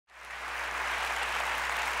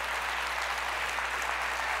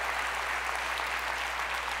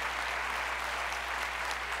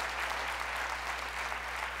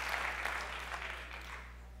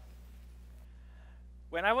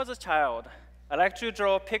When I was a child, I liked to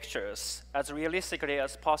draw pictures as realistically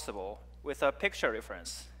as possible with a picture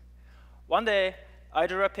reference. One day, I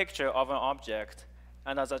drew a picture of an object,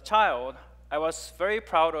 and as a child, I was very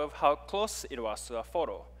proud of how close it was to a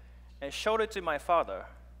photo, and showed it to my father.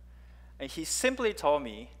 And he simply told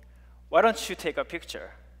me, "Why don't you take a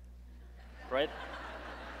picture?" Right?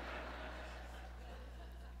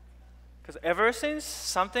 Because ever since,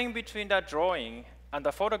 something between that drawing and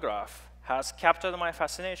the photograph has captured my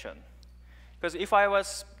fascination. Because if I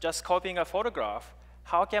was just copying a photograph,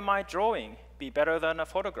 how can my drawing be better than a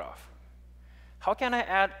photograph? How can I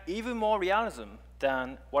add even more realism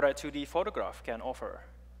than what a 2D photograph can offer?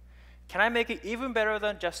 Can I make it even better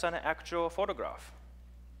than just an actual photograph?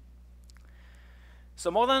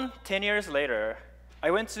 So more than 10 years later,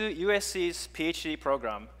 I went to USC's PhD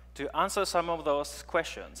program to answer some of those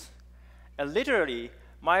questions. And literally,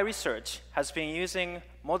 my research has been using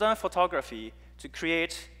modern photography to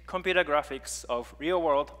create computer graphics of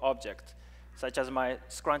real-world objects, such as my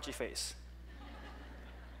scrunchy face.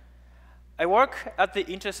 I work at the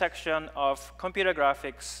intersection of computer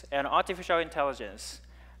graphics and artificial intelligence,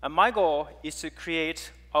 and my goal is to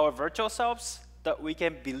create our virtual selves that we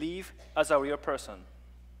can believe as a real person.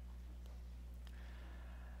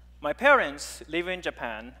 My parents live in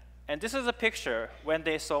Japan, and this is a picture when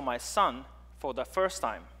they saw my son for the first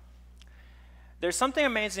time. There's something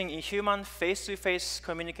amazing in human face-to-face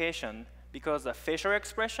communication because the facial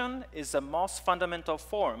expression is the most fundamental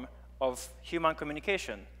form of human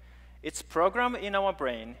communication. It's programmed in our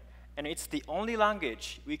brain, and it's the only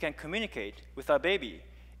language we can communicate with our baby,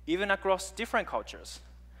 even across different cultures.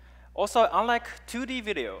 Also, unlike 2D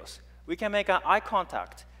videos, we can make an eye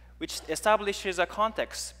contact, which establishes a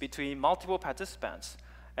context between multiple participants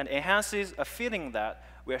and enhances a feeling that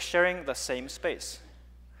we are sharing the same space.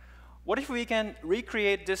 What if we can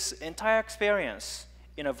recreate this entire experience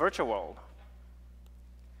in a virtual world?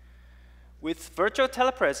 With virtual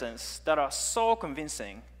telepresence that are so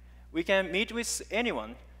convincing, we can meet with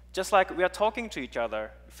anyone just like we are talking to each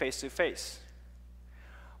other face to face.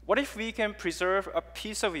 What if we can preserve a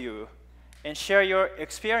piece of you and share your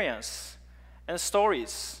experience and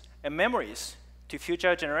stories and memories to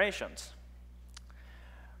future generations?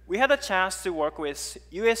 We had a chance to work with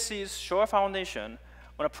USC's Shore Foundation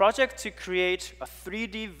on a project to create a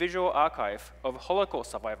 3D visual archive of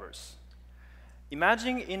Holocaust survivors.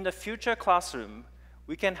 Imagine in the future classroom,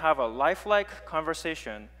 we can have a lifelike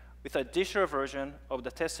conversation with a digital version of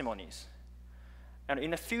the testimonies. And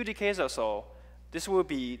in a few decades or so, this will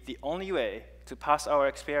be the only way to pass our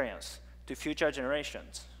experience to future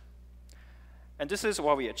generations. And this is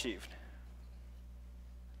what we achieved.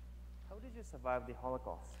 How did you survive the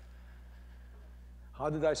Holocaust? How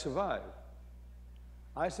did I survive?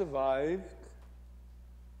 I survived,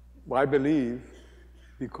 I believe,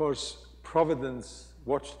 because Providence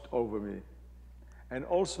watched over me. And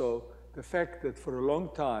also the fact that for a long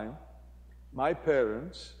time, my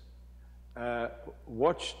parents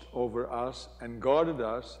watched over us and guarded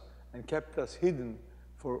us and kept us hidden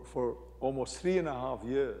for almost 3.5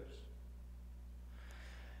 years.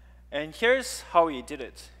 And here's how we did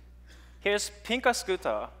it. Here's Pinka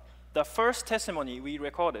Scooter, the first testimony we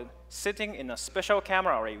recorded, sitting in a special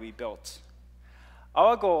camera array we built.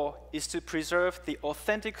 Our goal is to preserve the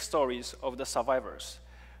authentic stories of the survivors.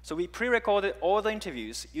 So we pre-recorded all the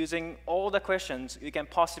interviews using all the questions you can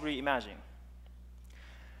possibly imagine.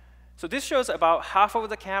 So this shows about half of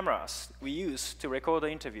the cameras we use to record the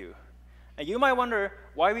interview. And you might wonder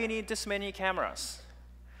why we need this many cameras.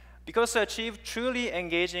 Because to achieve truly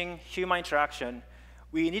engaging human interaction,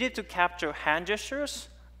 we needed to capture hand gestures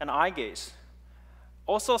and eye gaze.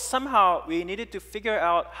 Also, somehow, we needed to figure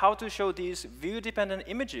out how to show these view-dependent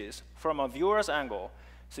images from a viewer's angle.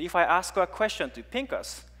 So if I ask a question to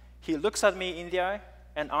Pinkas, he looks at me in the eye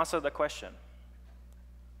and answers the question.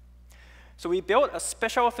 So we built a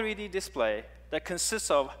special 3D display that consists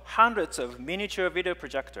of hundreds of miniature video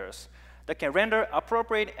projectors that can render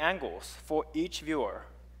appropriate angles for each viewer.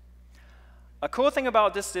 A cool thing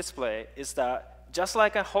about this display is that, just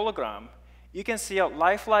like a hologram, you can see a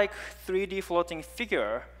lifelike 3D floating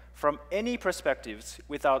figure from any perspectives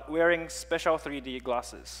without wearing special 3D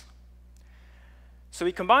glasses. So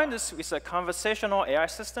we combine this with a conversational AI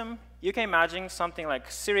system. You can imagine something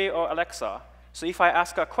like Siri or Alexa. So if I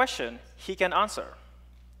ask a question, he can answer.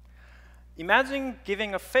 Imagine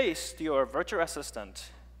giving a face to your virtual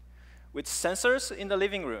assistant. With sensors in the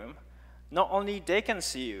living room, not only they can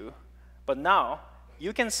see you, but now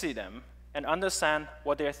you can see them and understand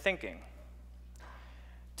what they're thinking.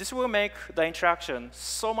 This will make the interaction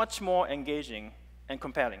so much more engaging and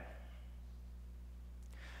compelling.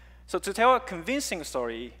 So to tell a convincing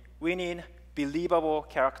story, we need believable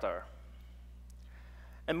character.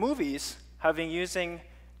 And movies have been using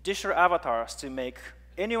digital avatars to make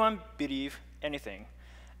anyone believe anything.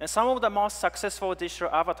 And some of the most successful digital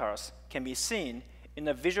avatars can be seen in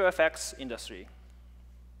the visual effects industry.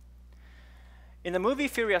 In the movie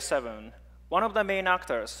Furious 7, one of the main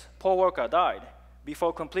actors, Paul Walker, died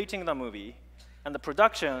before completing the movie, and the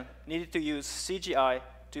production needed to use CGI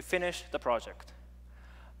to finish the project.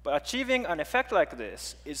 But achieving an effect like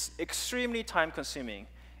this is extremely time-consuming.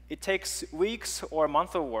 It takes weeks or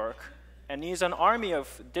months of work and needs an army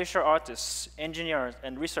of digital artists, engineers,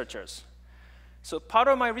 and researchers. So part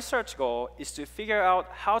of my research goal is to figure out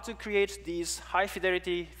how to create these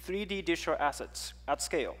high-fidelity 3D digital assets at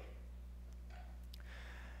scale.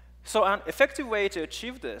 So an effective way to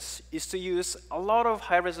achieve this is to use a lot of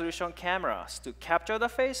high-resolution cameras to capture the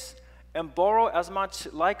face and borrow as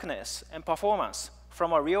much likeness and performance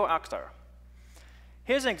from a real actor.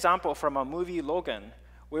 Here's an example from a movie, Logan,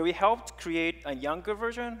 where we helped create a younger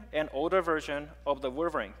version and older version of the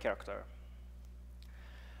Wolverine character.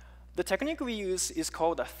 The technique we use is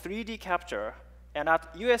called a 3D capture, and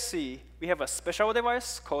at USC, we have a special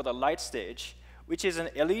device called a light stage, which is an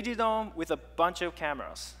LED dome with a bunch of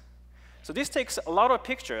cameras. So this takes a lot of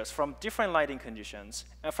pictures from different lighting conditions,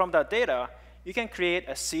 and from that data, you can create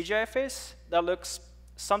a CGI face that looks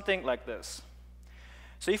something like this.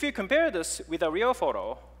 So if you compare this with a real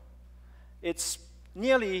photo, it's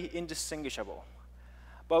nearly indistinguishable.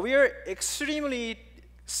 But we are extremely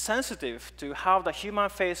sensitive to how the human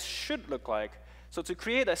face should look like. So to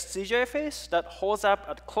create a CGI face that holds up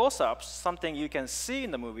at close-ups, something you can see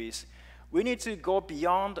in the movies, we need to go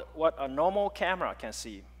beyond what a normal camera can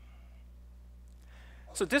see.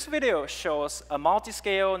 So this video shows a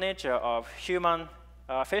multi-scale nature of human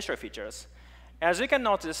facial features. As you can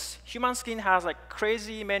notice, human skin has like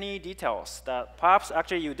crazy many details that perhaps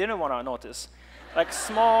actually you didn't want to notice, like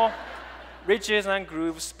small ridges and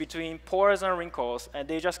grooves between pores and wrinkles, and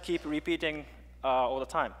they just keep repeating all the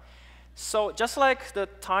time. So just like the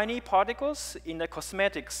tiny particles in the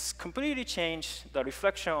cosmetics completely change the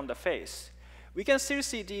reflection on the face, we can still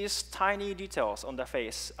see these tiny details on the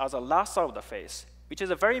face as a luster of the face, which is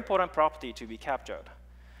a very important property to be captured.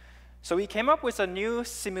 So we came up with a new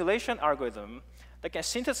simulation algorithm that can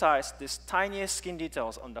synthesize these tiniest skin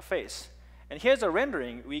details on the face. And here's a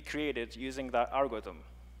rendering we created using that algorithm.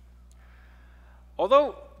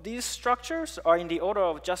 Although these structures are in the order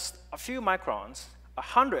of just a few microns,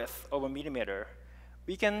 1/100th of a millimeter,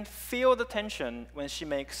 we can feel the tension when she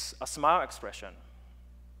makes a smile expression.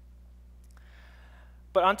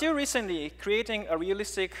 But until recently, creating a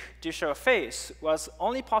realistic digital face was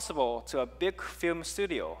only possible to a big film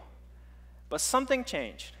studio. But something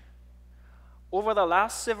changed. Over the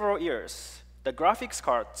last several years, the graphics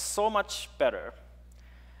got so much better.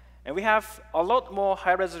 And we have a lot more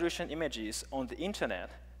high-resolution images on the internet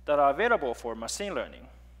that are available for machine learning.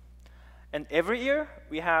 And every year,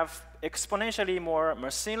 we have exponentially more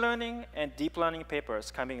machine learning and deep learning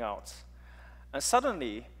papers coming out. And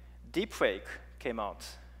suddenly, deepfake came out.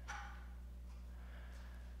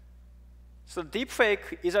 So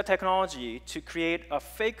deepfake is a technology to create a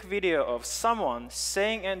fake video of someone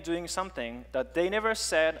saying and doing something that they never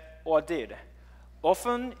said or did,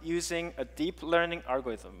 often using a deep learning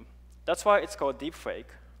algorithm. That's why it's called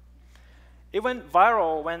deepfake. It went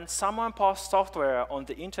viral when someone posted software on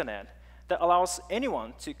the internet that allows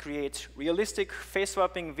anyone to create realistic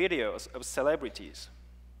face-swapping videos of celebrities.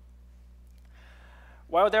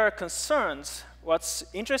 While there are concerns, what's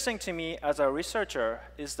interesting to me as a researcher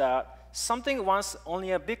is that something once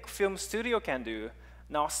only a big film studio can do,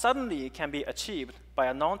 now suddenly can be achieved by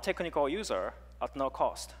a non-technical user at no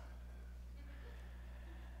cost.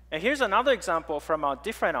 And here's another example from a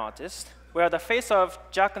different artist, where the face of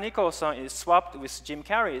Jack Nicholson is swapped with Jim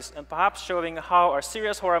Carrey's, and perhaps showing how a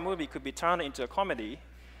serious horror movie could be turned into a comedy.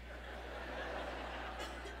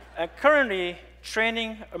 And currently,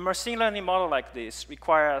 training a machine learning model like this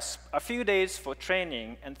requires a few days for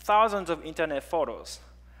training and thousands of internet photos.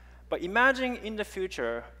 But imagine in the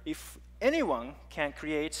future if anyone can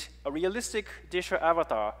create a realistic digital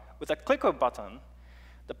avatar with a click of a button,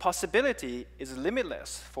 the possibility is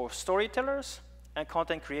limitless for storytellers and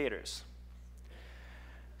content creators.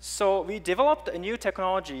 So we developed a new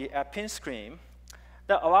technology at Pinscreen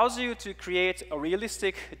that allows you to create a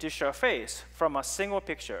realistic digital face from a single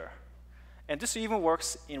picture. And this even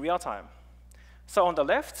works in real time. So on the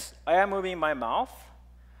left, I am moving my mouth.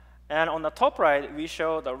 And on the top right, we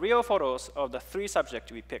show the real photos of the 3 subjects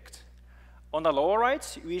we picked. On the lower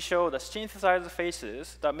right, we show the synthesized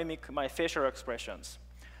faces that mimic my facial expressions.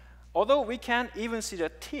 Although we can't even see the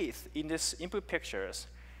teeth in these input pictures,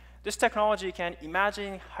 this technology can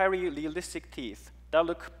imagine highly realistic teeth that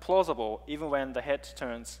look plausible even when the head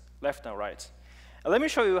turns left and right. And let me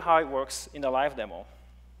show you how it works in the live demo.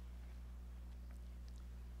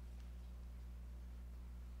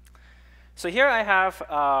 So here I have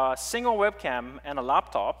a single webcam and a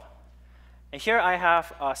laptop. And here I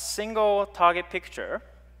have a single target picture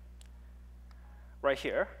right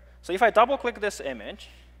here. So if I double-click this image,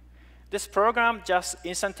 this program just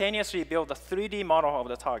instantaneously built a 3D model of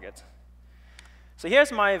the target. So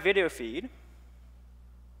here's my video feed.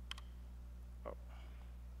 Oh.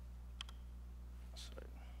 Sorry.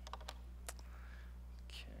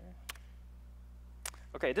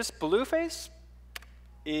 Okay, this blue face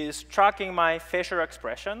is tracking my facial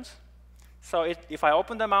expressions. So if I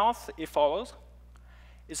open the mouth, it follows.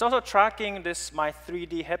 It's also tracking my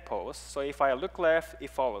 3D head pose. So if I look left, it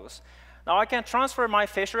follows. Now I can transfer my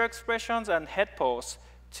facial expressions and head pose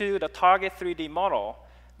to the target 3D model.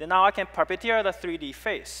 Then now I can puppeteer the 3D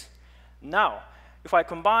face. Now, if I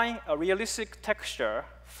combine a realistic texture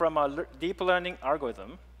from a deep learning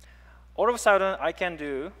algorithm, all of a sudden I can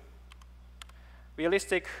do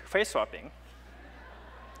realistic face swapping.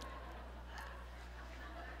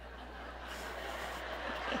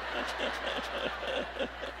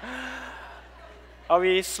 Are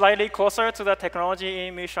we slightly closer to the technology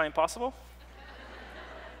in Mission Impossible?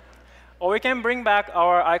 Or we can bring back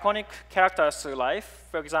our iconic characters to life,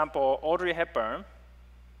 for example, Audrey Hepburn.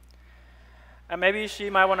 And maybe she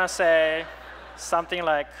might want to say something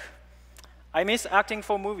like, I miss acting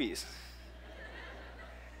for movies.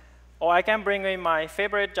 Or I can bring in my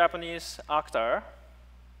favorite Japanese actor.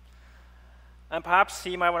 And perhaps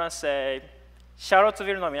he might want to say,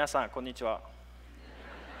 Charlottesville no minasan, konnichiwa.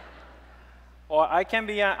 Or I can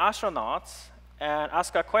be an astronaut and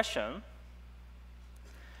ask a question.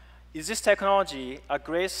 Is this technology a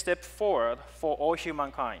great step forward for all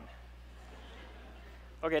humankind?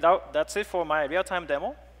 OK, that's it for my real-time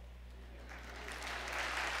demo.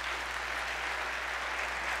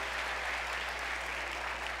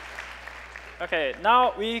 OK,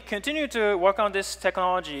 now we continue to work on this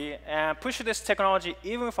technology and push this technology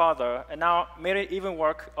even further, and now made it even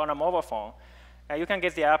work on a mobile phone. You can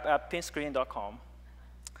get the app at pinscreen.com.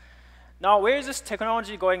 Now, where is this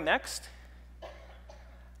technology going next?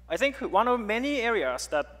 I think one of many areas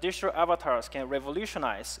that digital avatars can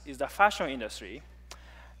revolutionize is the fashion industry.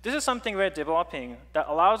 This is something we're developing that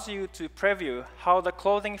allows you to preview how the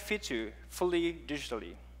clothing fits you fully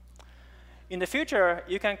digitally. In the future,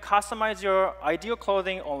 you can customize your ideal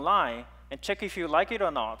clothing online and check if you like it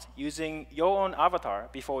or not using your own avatar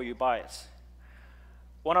before you buy it.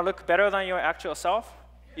 Want to look better than your actual self?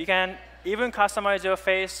 You can even customize your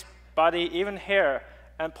face, body, even hair,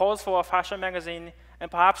 and pose for a fashion magazine,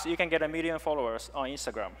 and perhaps you can get 1 million followers on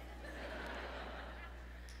Instagram.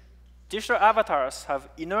 Digital avatars have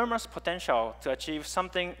enormous potential to achieve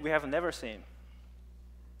something we have never seen.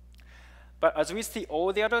 But as we see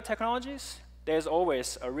all the other technologies, there's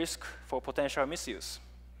always a risk for potential misuse.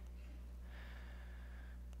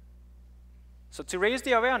 So to raise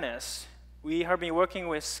the awareness, we have been working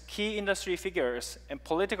with key industry figures and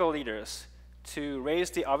political leaders to raise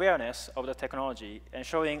the awareness of the technology and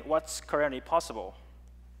showing what's currently possible.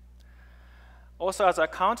 Also, as a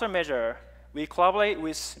countermeasure, we collaborate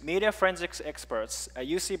with media forensics experts at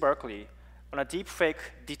UC Berkeley on a deepfake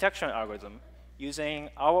detection algorithm using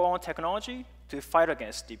our own technology to fight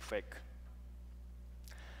against deepfake.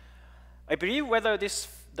 I believe whether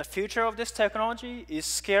the future of this technology is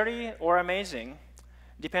scary or amazing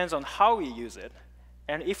depends on how we use it.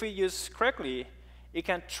 And if we use correctly, it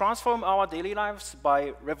can transform our daily lives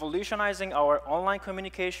by revolutionizing our online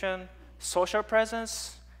communication, social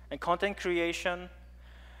presence, and content creation,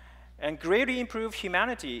 and greatly improve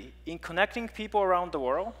humanity in connecting people around the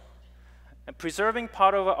world, and preserving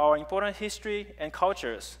part of our important history and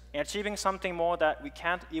cultures, and achieving something more that we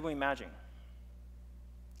can't even imagine.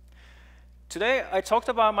 Today, I talked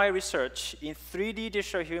about my research in 3D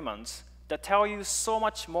digital humans that tell you so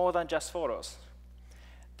much more than just photos.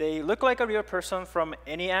 They look like a real person from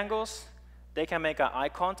any angles. They can make eye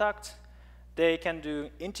contact. They can do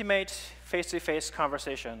intimate face-to-face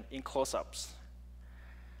conversation in close-ups.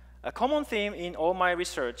 A common theme in all my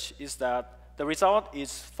research is that the result is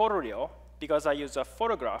photoreal because I use a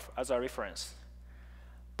photograph as a reference.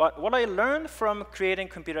 But what I learned from creating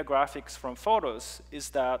computer graphics from photos is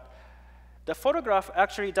that the photograph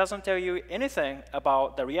actually doesn't tell you anything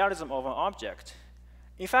about the realism of an object.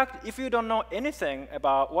 In fact, if you don't know anything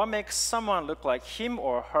about what makes someone look like him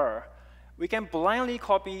or her, we can blindly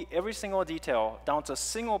copy every single detail down to a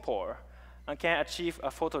single pore and can achieve a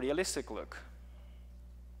photorealistic look.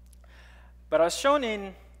 But as shown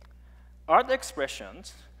in art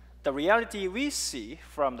expressions, the reality we see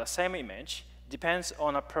from the same image depends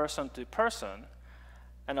on a person to person,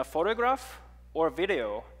 and a photograph or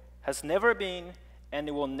video has never been and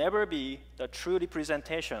it will never be the true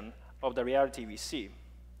representation of the reality we see.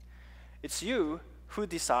 It's you who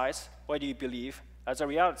decides what you believe as a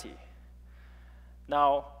reality.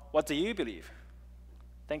 Now, what do you believe?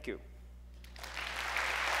 Thank you.